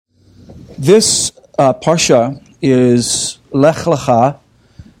This Parsha is Lech Lecha,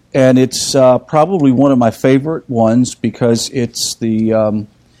 and it's probably one of my favorite ones because it's it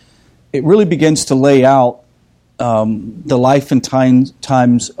really begins to lay out the life and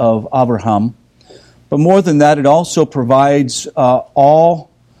times of Abraham. But more than that, it also provides all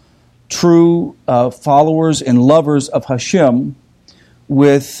true followers and lovers of Hashem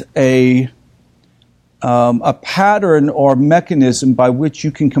with a pattern or mechanism by which you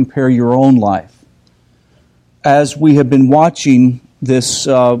can compare your own life. As we have been watching this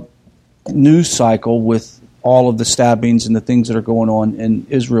news cycle with all of the stabbings and the things that are going on in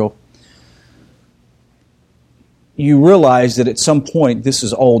Israel, you realize that at some point this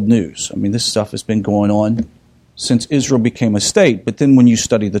is old news. I mean, this stuff has been going on since Israel became a state. But then when you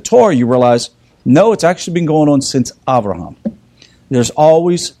study the Torah, you realize, no, it's actually been going on since Abraham. There's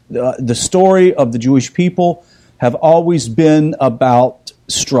always, the story of the Jewish people have always been about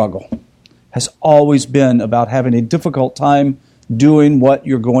struggle, has always been about having a difficult time doing what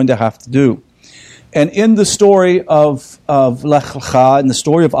you're going to have to do. And in the story of Lech Lecha, in the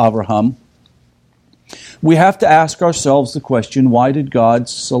story of Abraham, we have to ask ourselves the question, why did God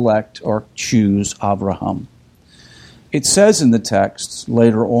select or choose Abraham? It says in the text,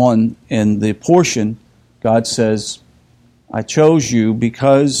 later on in the portion, God says, I chose you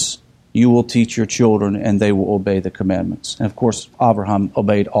because you will teach your children and they will obey the commandments. And of course, Abraham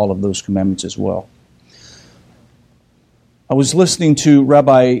obeyed all of those commandments as well. I was listening to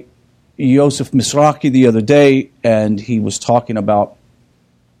Rabbi Yosef Mizrahi the other day, and he was talking about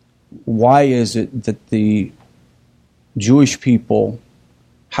why is it that the Jewish people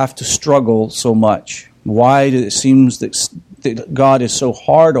have to struggle so much? Why do it seems that God is so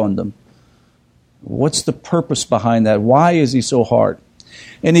hard on them? What's the purpose behind that? Why is he so hard?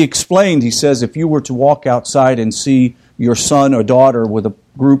 And he explained, he says, if you were to walk outside and see your son or daughter with a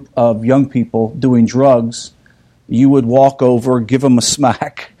group of young people doing drugs, you would walk over, give them a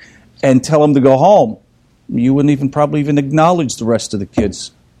smack, and tell them to go home. You wouldn't probably even acknowledge the rest of the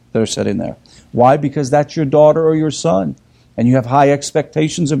kids that are sitting there. Why? Because that's your daughter or your son, and you have high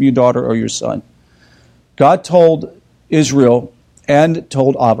expectations of your daughter or your son. God told Israel and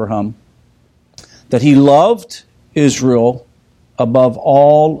told Abraham that he loved Israel above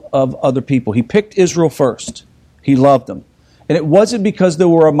all of other people. He picked Israel first. He loved them. And it wasn't because they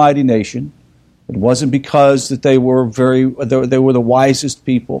were a mighty nation. It wasn't because that they were the wisest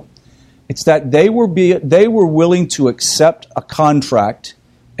people. It's that they were willing to accept a contract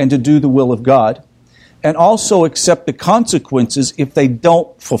and to do the will of God, and also accept the consequences if they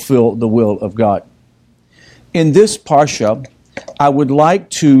don't fulfill the will of God. In this Parsha, I would like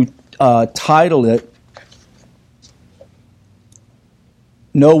to title it,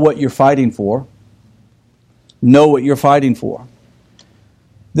 Know What You're Fighting For. Know What You're Fighting For.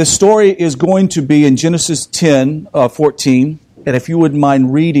 The story is going to be in Genesis 10:14, and if you wouldn't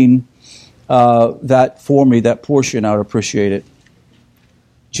mind reading that for me, that portion, I would appreciate it.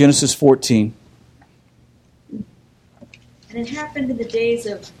 Genesis 14. And it happened in the days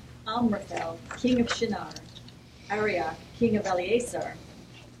of Amraphel, king of Shinar, Arioch, king of Eleazar,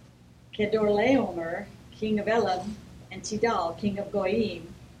 Kedorlaomer, king of Elam, and Tidal, king of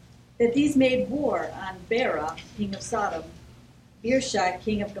Goyim, that these made war on Bera, king of Sodom, Birsha,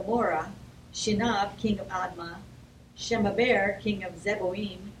 king of Gomorrah, Shinab, king of Admah, Shemaber, king of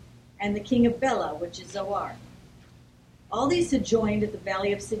Zeboim, and the king of Bela, which is Zoar. All these had joined at the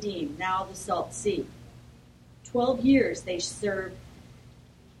valley of Siddim, now the Salt Sea. 12 years they served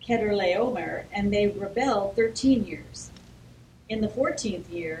Kedorlaomer, and they rebelled 13 years. In the 14th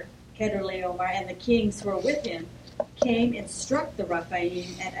year, Kedorlaomer and the kings who were with him came and struck the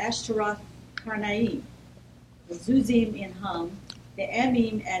Rephaim at Ashtaroth Karnaim, the Zuzim in Hum, the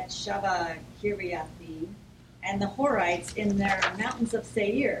Emim at Shavah Kiriathim, and the Horites in their mountains of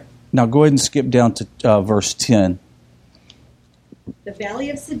Seir. Now go ahead and skip down to verse 10. The valley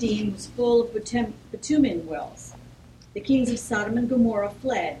of Siddim was full of bitumen wells. The kings of Sodom and Gomorrah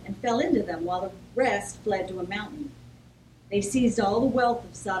fled and fell into them, while the rest fled to a mountain. They seized all the wealth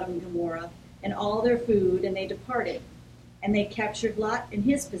of Sodom and Gomorrah and all their food, and they departed. And they captured Lot and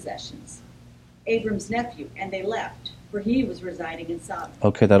his possessions, Abram's nephew, and they left, for he was residing in Sodom.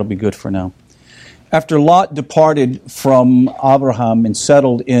 Okay, that'll be good for now. After Lot departed from Abraham and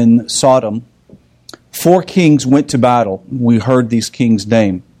settled in Sodom, 4 kings went to battle. We heard these kings'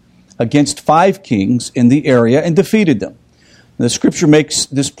 name against 5 kings in the area and defeated them. The scripture makes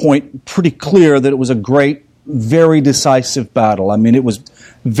this point pretty clear that it was a great, very decisive battle. I mean, it was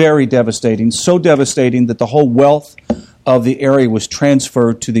very devastating, so devastating that the whole wealth of the area was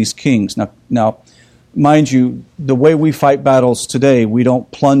transferred to these kings. Now, mind you, the way we fight battles today, we don't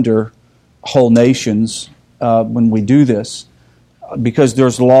plunder whole nations when we do this, because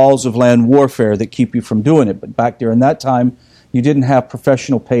there's laws of land warfare that keep you from doing it. But back there in that time, you didn't have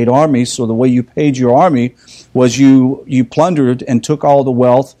professional paid armies, so the way you paid your army was you plundered and took all the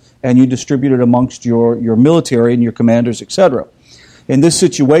wealth and you distributed amongst your military and your commanders, etc. In this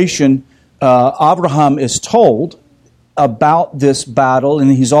situation, Abraham is told about this battle,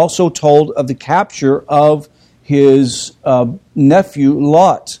 and he's also told of the capture of his nephew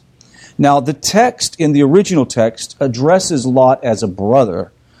Lot. Now, the text in the original text addresses Lot as a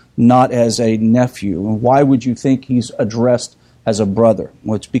brother, not as a nephew. And why would you think he's addressed as a brother?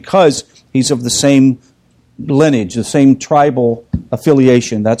 Well, it's because he's of the same lineage, the same tribal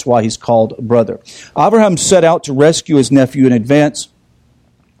affiliation. That's why he's called a brother. Abraham set out to rescue his nephew and advanced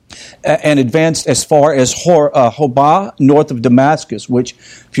as far as Hobah, north of Damascus, which,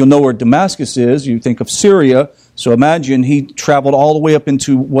 if you'll know where Damascus is, you think of Syria. So imagine he traveled all the way up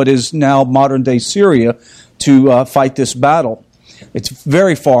into what is now modern-day Syria to fight this battle. It's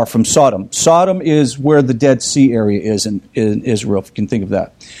very far from Sodom. Sodom is where the Dead Sea area is in Israel, if you can think of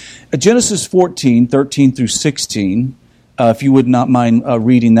that. Genesis 14, 13 through 16, if you would not mind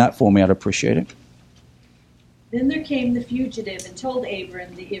reading that for me, I'd appreciate it. Then there came the fugitive and told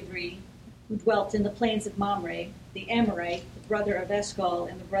Abram the Ivri, who dwelt in the plains of Mamre, the Amorite, the brother of Eshcol,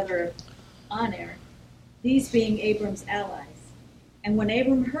 and the brother of Aner, these being Abram's allies. And when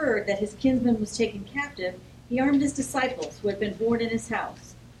Abram heard that his kinsman was taken captive, he armed his disciples, who had been born in his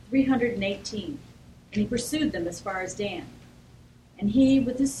house, 318, and he pursued them as far as Dan. And he,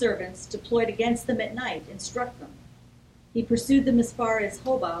 with his servants, deployed against them at night and struck them. He pursued them as far as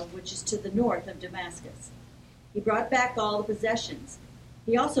Hobah, which is to the north of Damascus. He brought back all the possessions.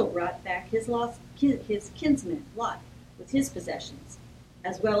 He also brought back his kinsman, Lot, with his possessions,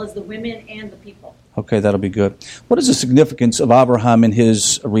 as well as the women and the people. Okay, that'll be good. What is the significance of Abraham and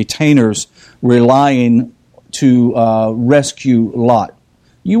his retainers relying to rescue Lot?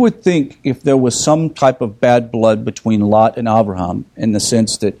 You would think if there was some type of bad blood between Lot and Abraham, in the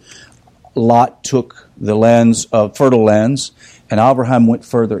sense that Lot took the lands of fertile lands and Abraham went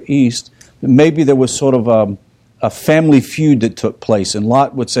further east, maybe there was sort of a family feud that took place, and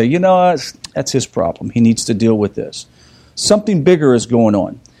Lot would say, that's his problem. He needs to deal with this. Something bigger is going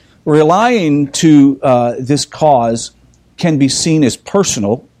on. Relying to this cause can be seen as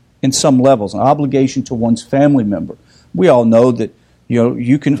personal in some levels, an obligation to one's family member. We all know that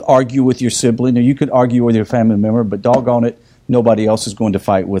you can argue with your sibling or you can argue with your family member, but doggone it, nobody else is going to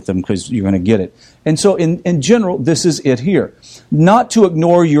fight with them because you're going to get it. And so in general, this is it here. Not to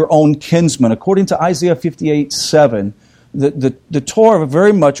ignore your own kinsman. According to Isaiah 58:7, the Torah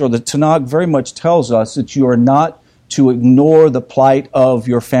very much, or the Tanakh very much tells us that you are not to ignore the plight of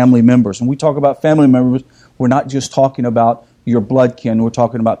your family members. When we talk about family members, we're not just talking about your blood kin. We're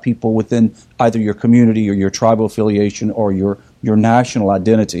talking about people within either your community or your tribal affiliation or your national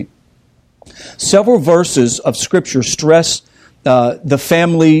identity. Several verses of Scripture stress the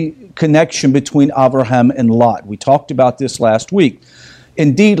family connection between Abraham and Lot. We talked about this last week.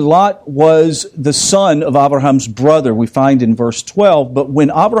 Indeed, Lot was the son of Abraham's brother, we find in verse 12. But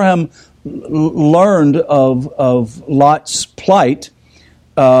when Abraham learned of Lot's plight,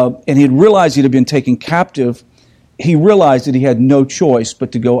 and he had realized he had been taken captive, he realized that he had no choice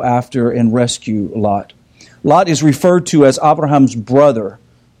but to go after and rescue Lot. Lot is referred to as Abraham's brother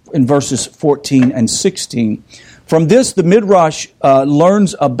in verses 14 and 16. From this, the Midrash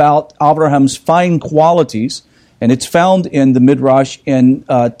learns about Abraham's fine qualities, and it's found in the Midrash in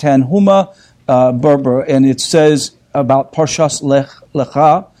Tanhuma Berber, and it says about Parshah Lech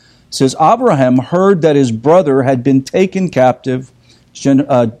Lecha. It says, Abraham heard that his brother had been taken captive,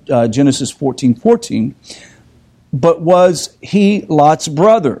 Genesis 14:14, but was he Lot's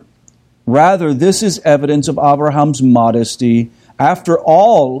brother? Rather, this is evidence of Abraham's modesty after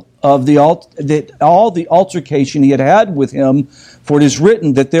all the altercation he had with him, for it is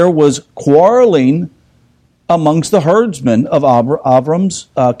written that there was quarreling amongst the herdsmen of Abram's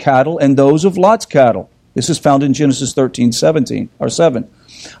cattle and those of Lot's cattle. This is found in Genesis 13:7.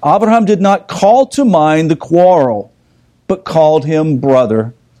 Abraham did not call to mind the quarrel, but called him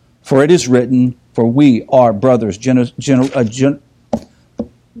brother, for it is written, for we are brothers. Genesis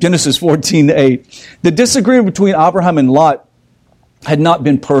 14:8. The disagreement between Abraham and Lot had not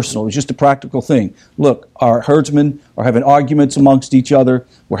been personal. It was just a practical thing. Look, our herdsmen are having arguments amongst each other.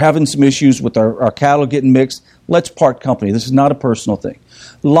 We're having some issues with our cattle getting mixed. Let's part company. This is not a personal thing.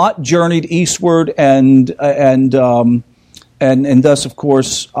 Lot journeyed eastward, and thus, of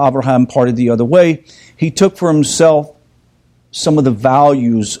course, Abraham parted the other way. He took for himself some of the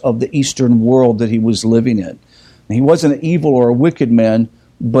values of the Eastern world that he was living in. And he wasn't an evil or a wicked man,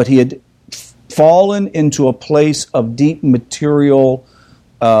 but he had fallen into a place of deep material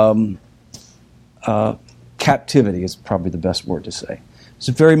captivity is probably the best word to say. It's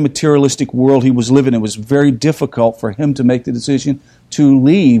a very materialistic world he was living in. It was very difficult for him to make the decision to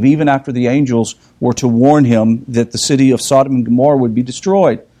leave, even after the angels were to warn him that the city of Sodom and Gomorrah would be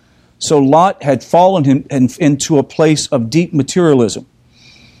destroyed. So Lot had fallen into a place of deep materialism.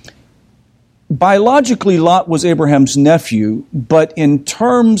 Biologically, Lot was Abraham's nephew, but in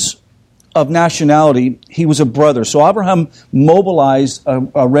terms of nationality, he was a brother. So Abraham mobilized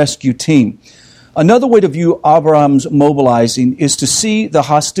a rescue team. Another way to view Abraham's mobilizing is to see the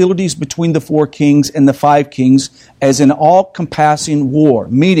hostilities between the 4 kings and the 5 kings as an all-compassing war,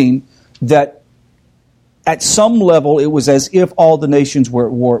 meaning that at some level it was as if all the nations were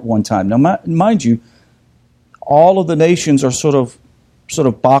at war at one time. Now, mind you, all of the nations are sort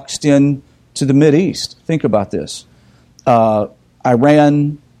of boxed in to the Mideast. Think about this.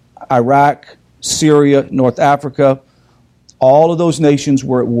 Iran, Iraq, Syria, North Africa, all of those nations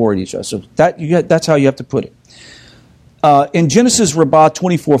were at war with each other. So that's how you have to put it. In Genesis Rabbah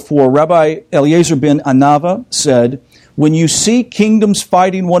 24:4, Rabbi Eliezer ben Anava said, "When you see kingdoms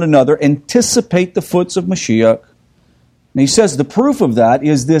fighting one another, anticipate the foots of Mashiach." And he says the proof of that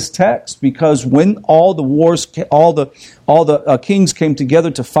is this text, because when all the kings came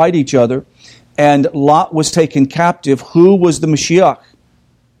together to fight each other, and Lot was taken captive, who was the Mashiach?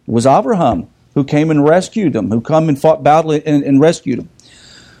 It was Abraham, who came and rescued him, who come and fought battle and rescued him.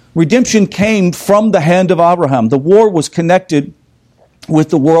 Redemption came from the hand of Abraham. The war was connected with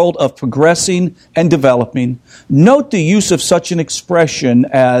the world of progressing and developing. Note the use of such an expression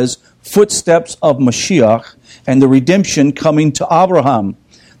as footsteps of Mashiach and the redemption coming to Abraham.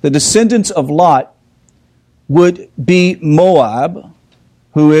 The descendants of Lot would be Moab,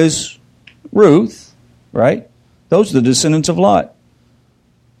 who is Ruth, right? Those are the descendants of Lot.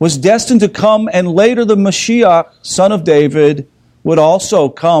 Was destined to come, and later the Mashiach, son of David, would also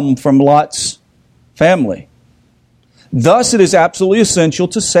come from Lot's family. Thus, it is absolutely essential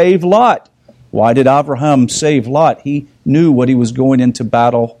to save Lot. Why did Abraham save Lot? He knew what he was going into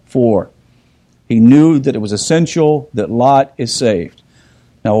battle for. He knew that it was essential that Lot is saved.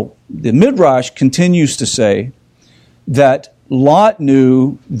 Now, the Midrash continues to say that Lot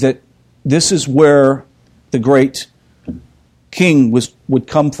knew that this is where the great king would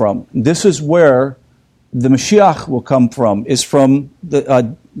come from. This is where the Mashiach will come from, is from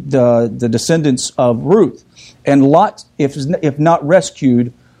the descendants of Ruth. And Lot, if not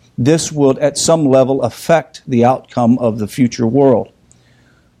rescued, this would at some level affect the outcome of the future world.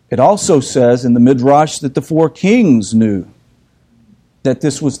 It also says in the Midrash that the 4 kings knew that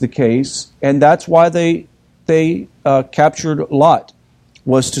this was the case, and that's why they captured Lot,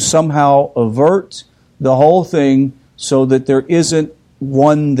 was to somehow avert the whole thing so that there isn't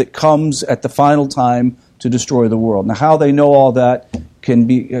one that comes at the final time to destroy the world. Now, how they know all that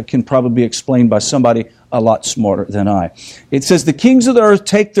can probably be explained by somebody a lot smarter than I. It says, the kings of the earth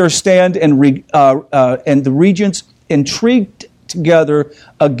take their stand, and the regents intrigued together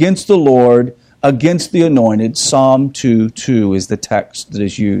against the Lord, against the anointed. Psalm 2:2 is the text that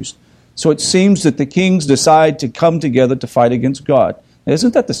is used. So it seems that the kings decide to come together to fight against God. Now,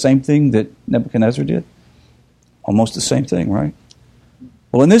 isn't that the same thing that Nebuchadnezzar did? Almost the same thing, right?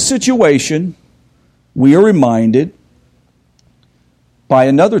 Well, in this situation, we are reminded by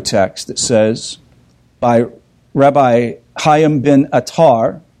another text that says, by Rabbi Chaim ben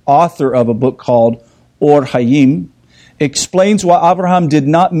Attar, author of a book called Or Hayim, explains why Abraham did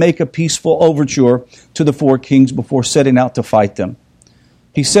not make a peaceful overture to the 4 kings before setting out to fight them.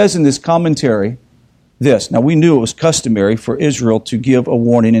 He says in this commentary this. Now, we knew it was customary for Israel to give a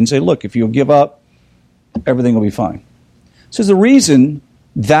warning and say, look, if you'll give up, everything will be fine. So the reason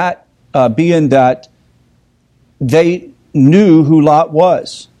that being that they knew who Lot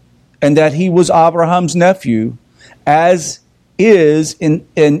was and that he was Abraham's nephew, as is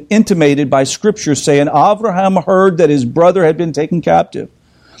intimated by Scripture, saying Abraham heard that his brother had been taken captive.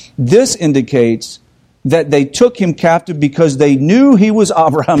 This indicates that they took him captive because they knew he was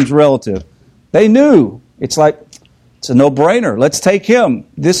Abraham's relative. They knew. It's like, it's a no-brainer. Let's take him.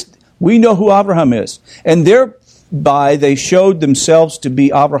 We know who Abraham is. And thereby they showed themselves to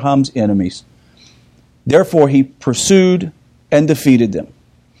be Abraham's enemies. Therefore he pursued and defeated them.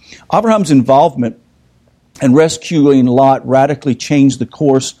 Abraham's involvement in rescuing Lot radically changed the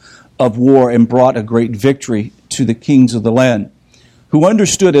course of war and brought a great victory to the kings of the land, who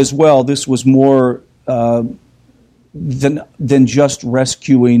understood as well this was more than just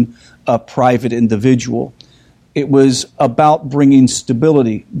rescuing a private individual. It was about bringing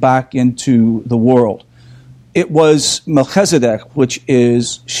stability back into the world. It was Melchizedek, which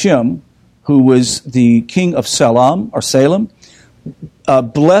is Shem, who was the king of Salem,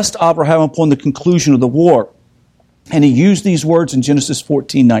 blessed Abraham upon the conclusion of the war. And he used these words in Genesis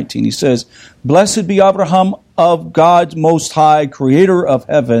 14:19. He says, "Blessed be Abraham of God Most High, creator of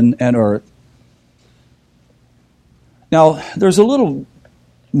heaven and earth." Now, there's a little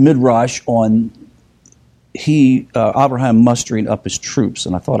midrash on Abraham mustering up his troops,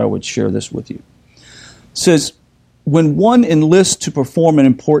 and I thought I would share this with you. It says, when one enlists to perform an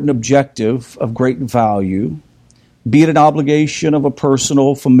important objective of great value, be it an obligation of a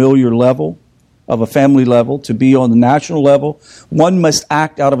personal, familiar level, of a family level, to be on the national level, one must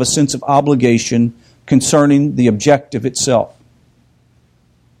act out of a sense of obligation concerning the objective itself.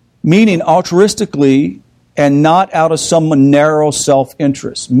 Meaning altruistically and not out of some narrow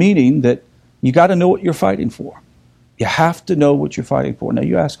self-interest. Meaning that you got to know what you're fighting for. You have to know what you're fighting for. Now,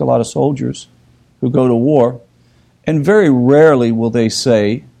 you ask a lot of soldiers who go to war, and very rarely will they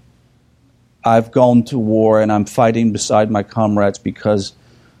say, I've gone to war and I'm fighting beside my comrades because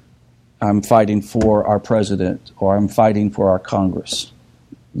I'm fighting for our president or I'm fighting for our Congress.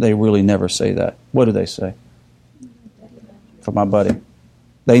 They really never say that. What do they say? For my buddy.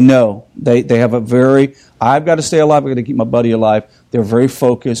 They know. They have a very, I've got to stay alive, I've got to keep my buddy alive. They're very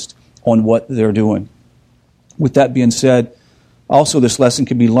focused on what they're doing. With that being said, also this lesson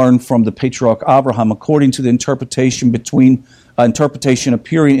can be learned from the patriarch Abraham according to the interpretation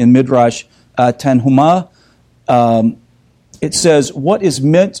appearing in Midrash Tanhuma. It says, what is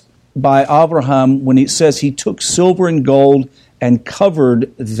meant by Abraham when he says he took silver and gold and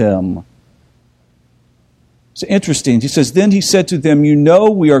covered them? It's interesting. He says, then he said to them, you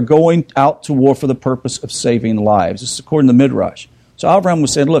know we are going out to war for the purpose of saving lives. This is according to Midrash. So Abraham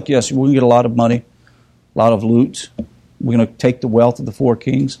was saying, look, yes, we're going to get a lot of money, a lot of loot. We're going to take the wealth of the four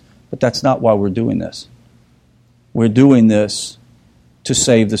kings, but that's not why we're doing this. We're doing this to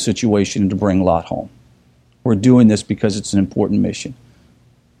save the situation and to bring Lot home. We're doing this because it's an important mission.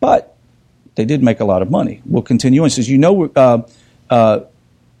 But they did make a lot of money. We'll continue on. It says,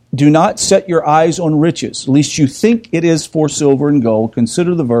 do not set your eyes on riches, lest you think it is for silver and gold.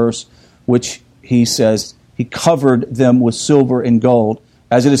 Consider the verse which he says, he covered them with silver and gold.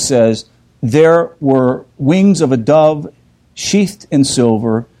 As it says, there were wings of a dove sheathed in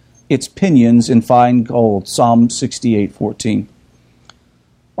silver, its pinions in fine gold. Psalm 68:14.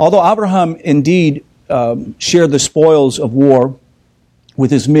 Although Abraham indeed shared the spoils of war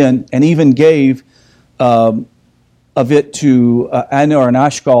with his men and even gave of it to Aner and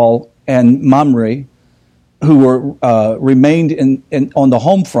Ashgal and Mamre, who were remained on the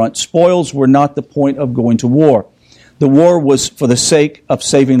home front, spoils were not the point of going to war. The war was for the sake of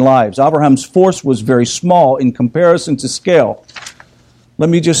saving lives. Abraham's force was very small in comparison to scale.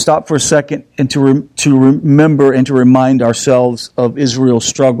 Let me just stop for a second and to remember and to remind ourselves of Israel's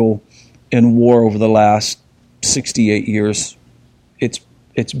struggle in war over the last 68 years.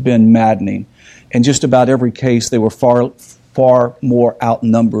 It's been maddening. In just about every case, they were far more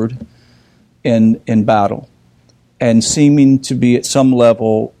outnumbered in battle and seeming to be at some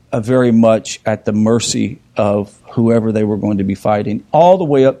level very much at the mercy of whoever they were going to be fighting, all the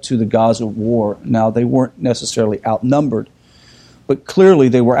way up to the Gaza war. Now, they weren't necessarily outnumbered, but clearly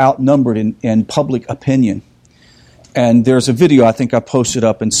they were outnumbered in public opinion. And there's a video I think I posted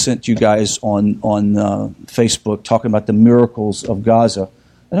up and sent you guys on Facebook talking about the miracles of Gaza.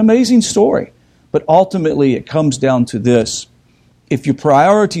 An amazing story. But ultimately it comes down to this. If your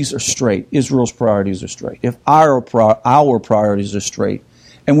priorities are straight, Israel's priorities are straight. If our priorities are straight,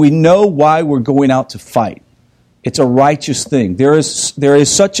 and we know why we're going out to fight, it's a righteous thing. There is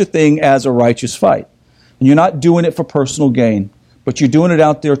such a thing as a righteous fight. And you're not doing it for personal gain, but you're doing it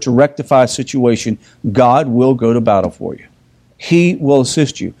out there to rectify a situation. God will go to battle for you. He will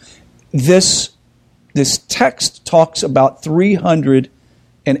assist you. This text talks about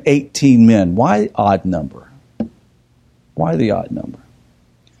 318 men. Why odd number? Why the odd number?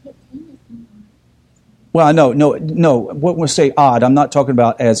 Well, no. When we say odd, I'm not talking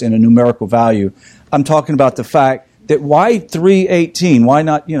about as in a numerical value. I'm talking about the fact that why 318? Why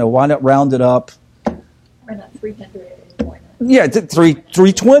not round it up? Why not 300? Yeah,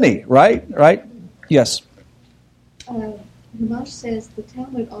 320, right? Right? Yes. Hamash says the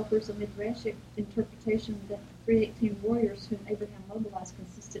Talmud offers a midrashic interpretation that the 318 warriors whom Abraham mobilized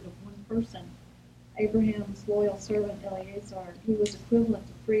consisted of one person, Abraham's loyal servant Eleazar. He was equivalent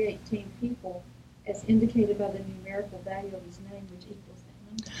to 318 people, as indicated by the numerical value of his name, which equals that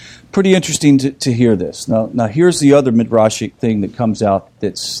number. Pretty interesting to hear this. Now here's the other midrashic thing that comes out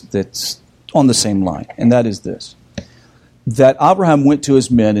that's on the same line, and that is this. That Abraham went to his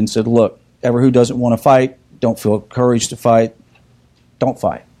men and said, look, ever who doesn't want to fight, don't feel courage to fight, don't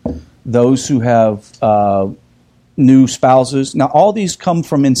fight. those who have new spouses. Now, all these come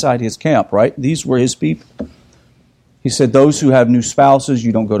from inside his camp, right? These were his people. He said, those who have new spouses,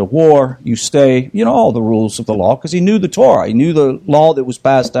 you don't go to war, you stay. You know, all the rules of the law, because he knew the Torah. He knew the law that was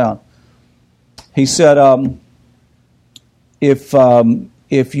passed down. He said, if you're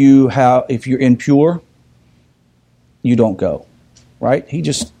impure, you don't go, right? He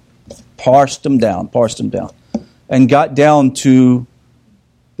just parsed them down, and got down to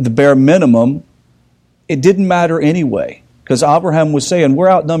the bare minimum. It didn't matter anyway, because Abraham was saying,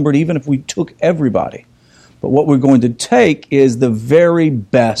 we're outnumbered even if we took everybody. But what we're going to take is the very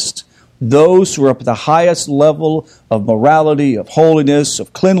best, those who are up at the highest level of morality, of holiness,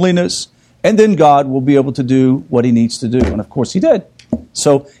 of cleanliness, and then God will be able to do what he needs to do. And of course he did.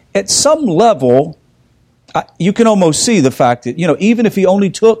 So at some level, you can almost see the fact that, even if he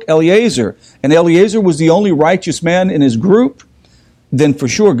only took Eliezer, and Eliezer was the only righteous man in his group, then for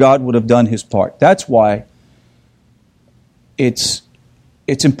sure God would have done his part. That's why it's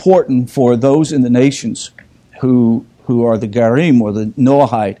important for those in the nations who are the Garim or the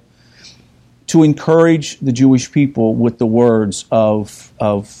Noahide to encourage the Jewish people with the words of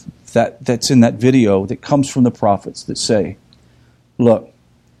that's in that video that comes from the prophets that say, look,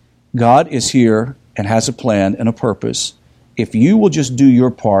 God is here and has a plan and a purpose. If you will just do your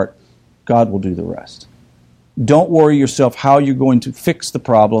part, God will do the rest. Don't worry yourself how you're going to fix the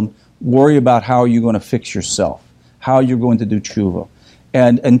problem. Worry about how you're going to fix yourself, how you're going to do tshuva.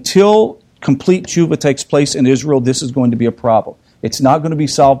 And until complete tshuva takes place in Israel, this is going to be a problem. It's not going to be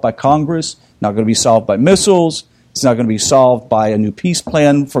solved by Congress, not going to be solved by missiles, it's not going to be solved by a new peace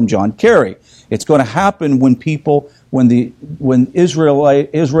plan from John Kerry. It's going to happen when Israelis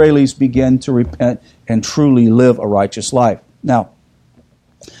begin to repent and truly live a righteous life. Now,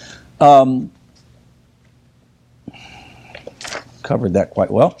 covered that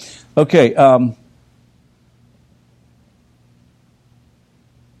quite well. Okay.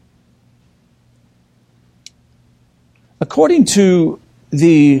 According to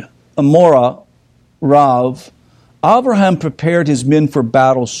the Amora Rav, Abraham prepared his men for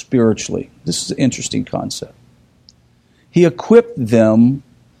battle spiritually. This is an interesting concept. He equipped them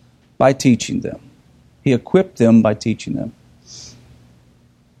by teaching them.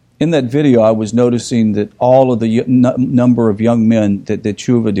 In that video, I was noticing that all of the number of young men that did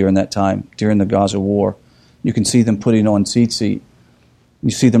tshuva during that time, during the Gaza war, you can see them putting on tzitzit.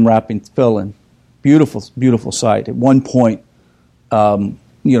 You see them wrapping tefillin. Beautiful, beautiful sight. At one point,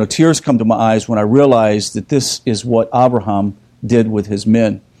 tears come to my eyes when I realized that this is what Abraham did with his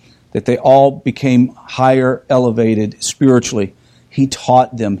men, that they all became higher elevated spiritually. He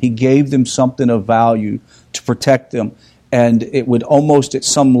taught them. He gave them something of value to protect them. And it would almost at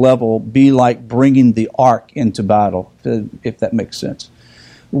some level be like bringing the ark into battle, if that makes sense.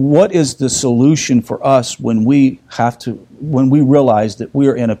 What is the solution for us when we realize that we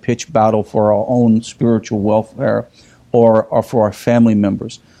are in a pitched battle for our own spiritual welfare or for our family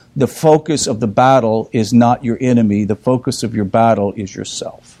members? The focus of the battle is not your enemy. The focus of your battle is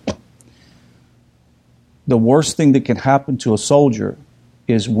yourself. The worst thing that can happen to a soldier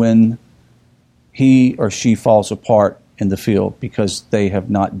is when he or she falls apart in the field because they have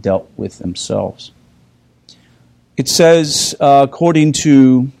not dealt with themselves. It says, according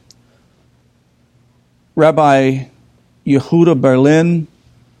to Rabbi Yehuda Berlin,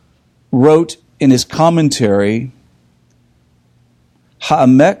 wrote in his commentary,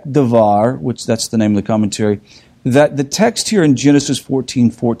 Ha'amek Davar, which that's the name of the commentary, that the text here in Genesis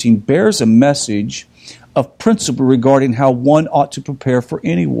 14:14 bears a message of principle regarding how one ought to prepare for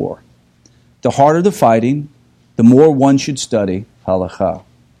any war. The harder the fighting, the more one should study halakha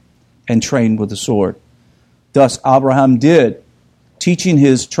and train with the sword. Thus Abraham did, teaching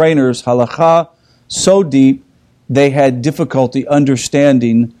his trainers halakha so deep they had difficulty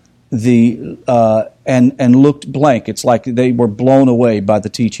understanding the and looked blank. It's like they were blown away by the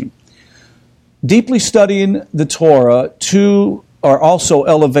teaching. Deeply studying the Torah also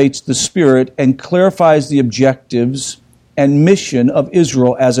elevates the spirit and clarifies the objectives and mission of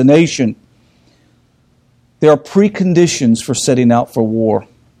Israel as a nation. There are preconditions for setting out for war.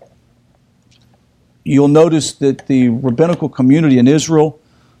 You'll notice that the rabbinical community in Israel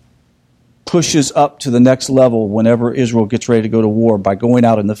pushes up to the next level whenever Israel gets ready to go to war by going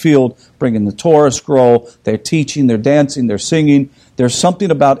out in the field, bringing the Torah scroll, they're teaching, they're dancing, they're singing. There's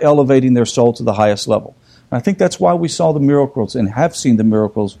something about elevating their soul to the highest level. And I think that's why we saw the miracles and have seen the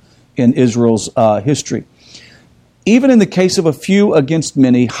miracles in Israel's history. Even in the case of a few against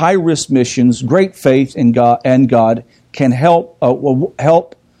many, high-risk missions, great faith in God can help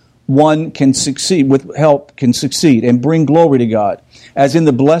one can succeed and bring glory to God. as in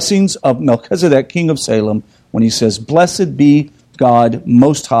the blessings of Melchizedek, king of Salem, when he says, "Blessed be God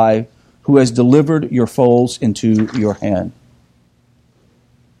Most High, who has delivered your foes into your hand."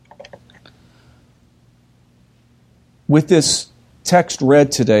 With this text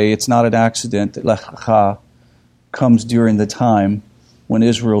read today, it's not an accident that Lech Lecha comes during the time when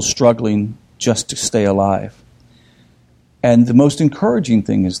Israel's struggling just to stay alive. And the most encouraging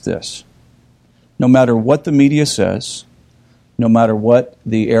thing is this: no matter what the media says, no matter what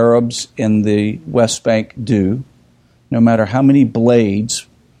the Arabs in the West Bank do, no matter how many blades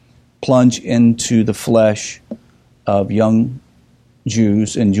plunge into the flesh of young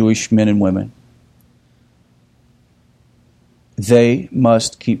Jews and Jewish men and women, they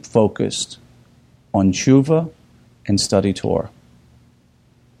must keep focused on tshuva and study Torah.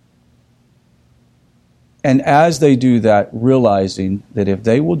 And as they do that, realizing that if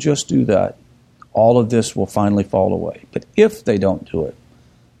they will just do that, all of this will finally fall away. But if they don't do it,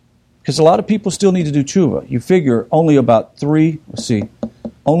 because a lot of people still need to do tshuva. You figure only about 2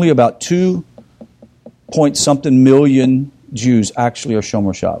 point something million Jews actually are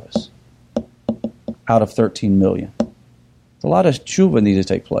Shomer Shabbos out of 13 million. A lot of tshuva needs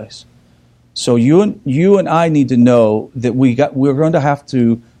to take place. So you and I need to know that we're going to have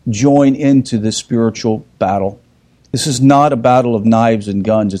to join into this spiritual battle. This is not a battle of knives and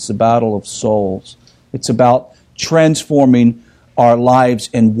guns. It's a battle of souls. It's about transforming our lives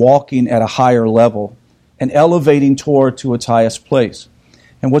and walking at a higher level and elevating Torah to its highest place.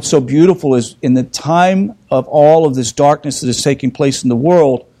 And what's so beautiful is in the time of all of this darkness that is taking place in the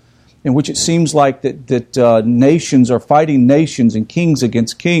world, in which it seems like that nations are fighting nations and kings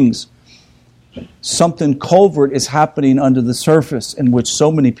against kings, something covert is happening under the surface in which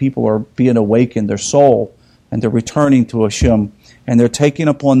so many people are being awakened, their soul, and they're returning to Hashem, and they're taking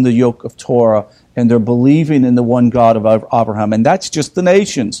upon the yoke of Torah, and they're believing in the one God of Abraham. And that's just the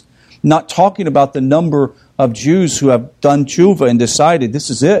nations. Not talking about the number of Jews who have done tshuva and decided this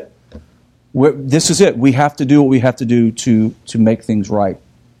is it. This is it. We have to do what we have to do to make things right.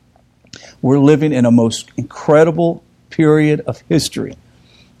 We're living in a most incredible period of history,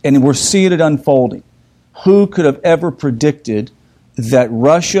 and we're seeing it unfolding. Who could have ever predicted that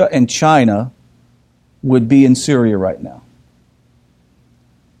Russia and China would be in Syria right now?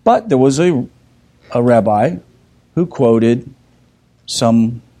 But there was a rabbi who quoted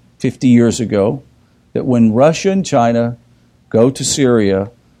some 50 years ago that when Russia and China go to Syria,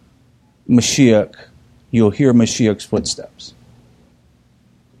 Mashiach, you'll hear Mashiach's footsteps.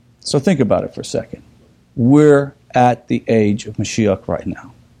 So think about it for a second. We're at the age of Mashiach right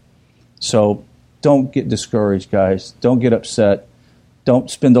now. So don't get discouraged, guys. Don't get upset.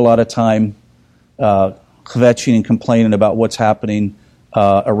 Don't spend a lot of time kvetching and complaining about what's happening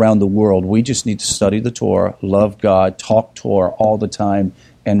around the world. We just need to study the Torah, love God, talk Torah all the time,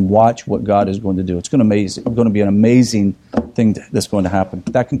 and watch what God is going to do. It's going to be an amazing thing that's going to happen.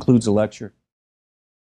 That concludes the lecture.